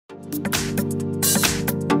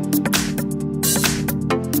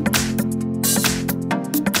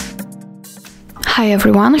Hi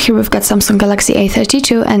everyone, here we've got Samsung Galaxy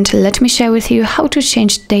A32 and let me share with you how to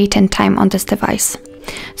change date and time on this device.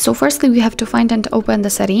 So firstly we have to find and open the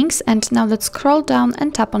settings, and now let's scroll down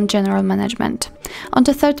and tap on General Management. On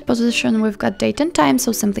the third position we've got date and time,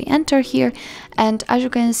 so simply enter here, and as you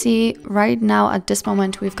can see right now at this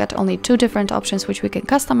moment we've got only two different options which we can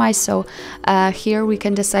customize. So here we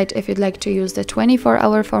can decide if you'd like to use the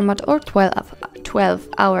 24-hour format or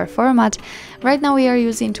 12-hour format. Right now we are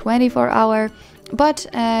using 24-hour. But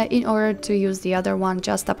in order to use the other one,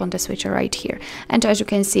 just tap on the switcher right here, and as you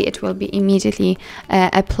can see it will be immediately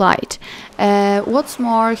applied. What's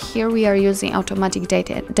more, here we are using automatic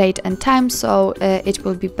date and time, so it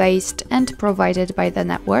will be based and provided by the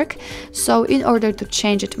network. So in order to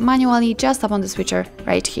change it manually, just tap on the switcher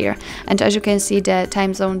right here, and as you can see the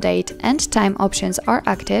time zone, date and time options are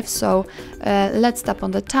active. So let's tap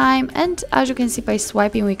on the time, and as you can see by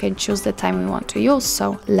swiping we can choose the time we want to use.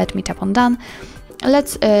 So let me tap on done.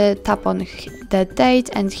 Let's tap on the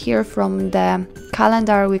date, and here from the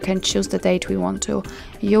calendar we can choose the date we want to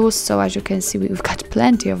use. So as you can see we've got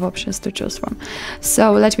plenty of options to choose from.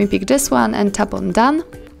 So let me pick this one and tap on done.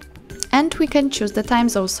 And we can choose the time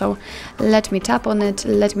zone, so let me tap on it,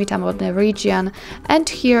 let me tap on the region, and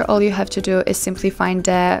here all you have to do is simply find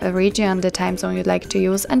the region, the time zone you'd like to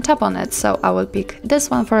use, and tap on it. So I will pick this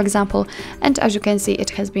one for example, and as you can see it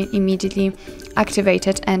has been immediately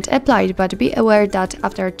activated and applied, but be aware that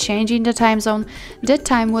after changing the time zone, the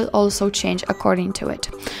time will also change according to it.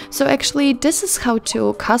 So actually this is how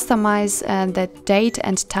to customize the date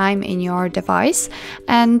and time in your device,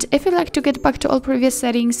 and if you'd like to get back to all previous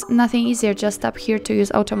settings, nothing easier, just tap here to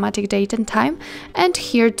use automatic date and time, and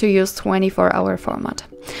here to use 24-hour format.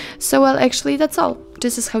 So well, actually that's all.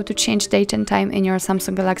 This is how to change date and time in your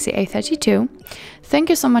Samsung Galaxy A32. Thank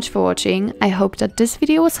you so much for watching. I hope that this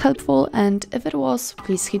video was helpful, and if it was,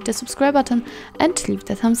 please hit the subscribe button and leave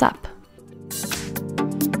the thumbs up.